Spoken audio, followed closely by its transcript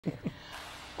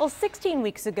Well, 16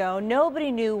 weeks ago,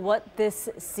 nobody knew what this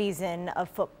season of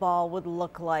football would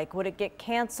look like. Would it get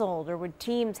canceled, or would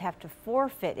teams have to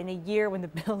forfeit in a year when the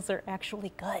Bills are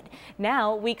actually good?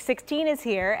 Now, week 16 is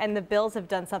here, and the Bills have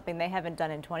done something they haven't done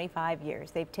in 25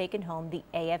 years. They've taken home the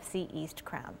AFC East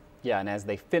crown. Yeah, and as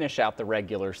they finish out the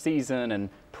regular season and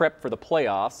prep for the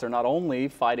playoffs, they're not only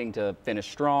fighting to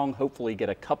finish strong, hopefully get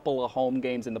a couple of home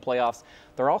games in the playoffs,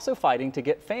 they're also fighting to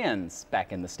get fans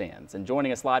back in the stands. And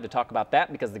joining us live to talk about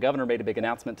that, because the governor made a big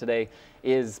announcement today,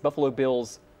 is Buffalo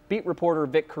Bills beat reporter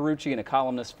Vic Carucci and a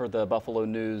columnist for the Buffalo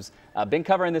News. Been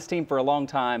covering this team for a long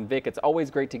time. Vic, it's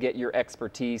always great to get your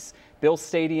expertise. Bills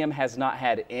Stadium has not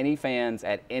had any fans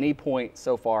at any point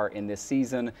so far in this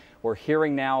season. We're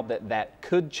hearing now that that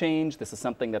could change. This is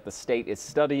something that the state is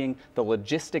studying. The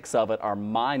logistics of it are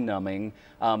mind-numbing.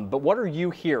 But what are you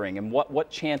hearing, and what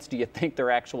chance do you think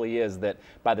there actually is that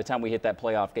by the time we hit that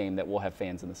playoff game that we'll have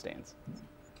fans in the stands?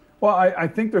 Well, I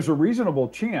think there's a reasonable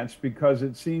chance, because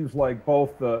it seems like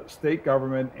both the state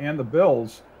government and the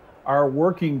Bills are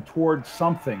working towards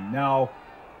something. Now,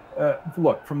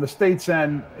 look, from the state's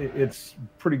end, it's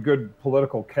pretty good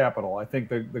political capital. I think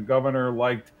the governor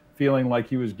liked feeling like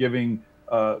he was giving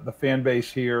the fan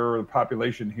base here, the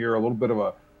population here, a little bit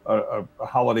of a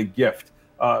holiday gift.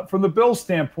 From the Bills'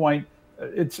 standpoint,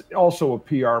 it's also a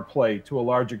PR play to a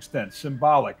large extent,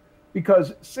 symbolic.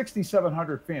 Because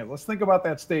 6,700 fans, let's think about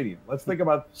that stadium. Let's think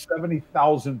about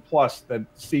 70,000 plus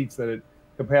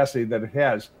capacity that it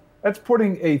has. That's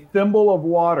putting a thimble of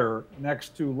water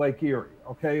next to Lake Erie,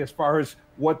 okay, as far as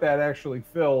what that actually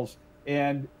fills.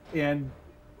 And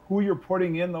who you're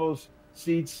putting in those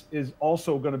seats is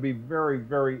also going to be very,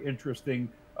 very interesting,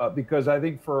 because I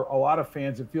think for a lot of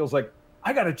fans, it feels like,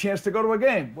 I got a chance to go to a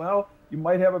game. Well, you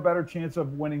might have a better chance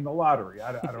of winning the lottery.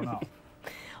 I don't know.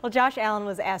 Well, Josh Allen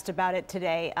was asked about it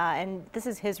today, and this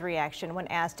is his reaction when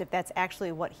asked if that's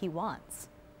actually what he wants.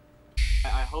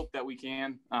 I hope that we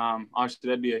can. Obviously,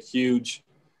 that'd be a huge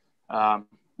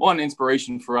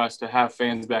inspiration for us to have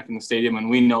fans back in the stadium, and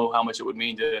we know how much it would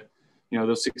mean to,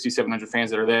 those 6,700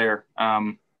 fans that are there.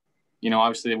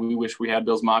 Obviously, we wish we had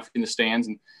Bills Mafia in the stands,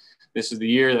 and this is the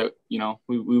year that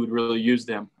we would really use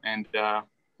them. And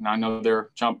I know they're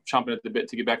chomping at the bit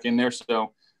to get back in there,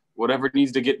 so. Whatever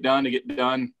needs to get done,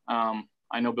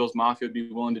 I know Bills Mafia would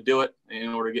be willing to do it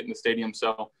in order to get in the stadium.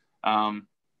 So,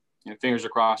 fingers are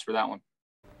crossed for that one.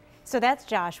 So that's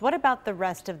Josh. What about the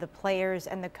rest of the players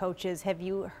and the coaches? Have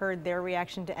you heard their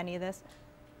reaction to any of this?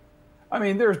 I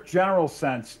mean, their general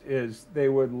sense is they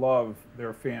would love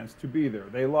their fans to be there.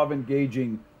 They love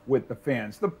engaging with the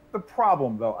fans. The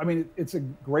problem, though, I mean, it's a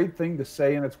great thing to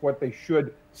say, and it's what they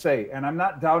should say. And I'm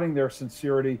not doubting their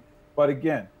sincerity, but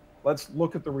again, let's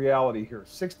look at the reality here.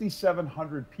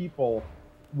 6,700 people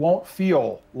won't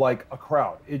feel like a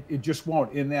crowd. It just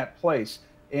won't in that place.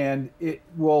 And it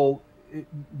will,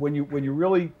 when you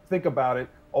really think about it,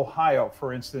 Ohio,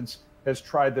 for instance, has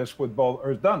tried this with both, or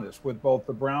has done this with both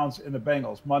the Browns and the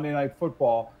Bengals. Monday Night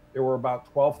Football, there were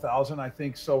about 12,000, I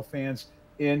think, so fans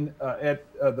in at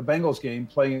the Bengals game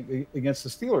playing against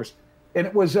the Steelers. And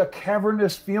it was a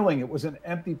cavernous feeling. It was an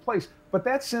empty place. But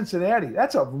that's Cincinnati.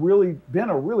 That's been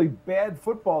a really bad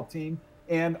football team,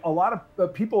 and a lot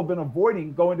of people have been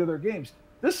avoiding going to their games.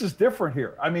 This is different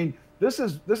here. I mean, this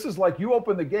is like you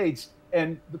open the gates,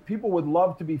 and the people would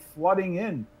love to be flooding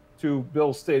in to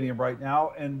Bills Stadium right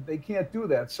now, and they can't do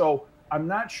that. So I'm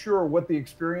not sure what the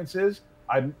experience is.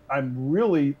 I'm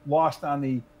really lost on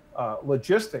the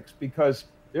logistics, because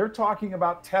they're talking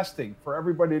about testing for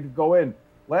everybody to go in.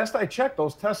 Last I checked,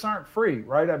 those tests aren't free,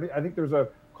 right? I mean, I think there's a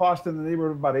cost in the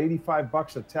neighborhood of about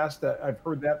 $85 a test. I've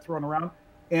heard that thrown around.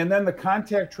 And then the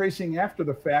contact tracing after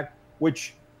the fact,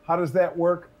 which, how does that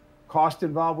work? Cost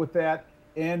involved with that.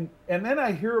 And then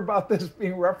I hear about this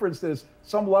being referenced as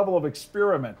some level of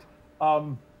experiment.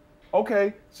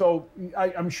 Okay, so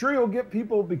I'm sure you'll get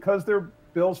people, because they're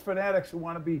Bills fanatics, who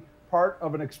want to be part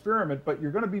of an experiment, but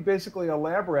you're going to be basically a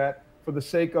lab rat for the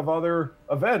sake of other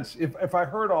events, if I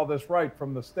heard all this right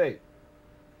from the state.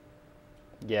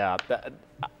 Yeah,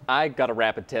 I got a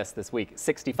rapid test this week,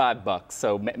 $65.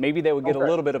 So maybe they would get a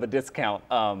little bit of a discount.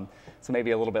 So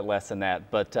maybe a little bit less than that.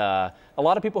 But a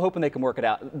lot of people hoping they can work it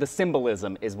out. The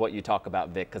symbolism is what you talk about,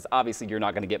 Vic, because obviously you're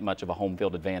not going to get much of a home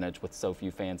field advantage with so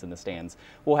few fans in the stands.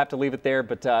 We'll have to leave it there.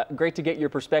 But great to get your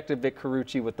perspective, Vic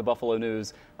Carucci with the Buffalo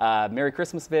News. Merry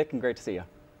Christmas, Vic, and great to see you.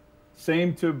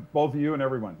 Same to both of you and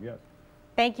everyone. Yes.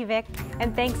 Thank you, Vic.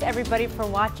 And thanks, everybody, for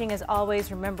watching. As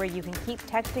always, remember, you can keep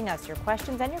texting us your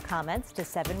questions and your comments to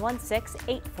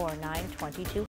 716-849-2200.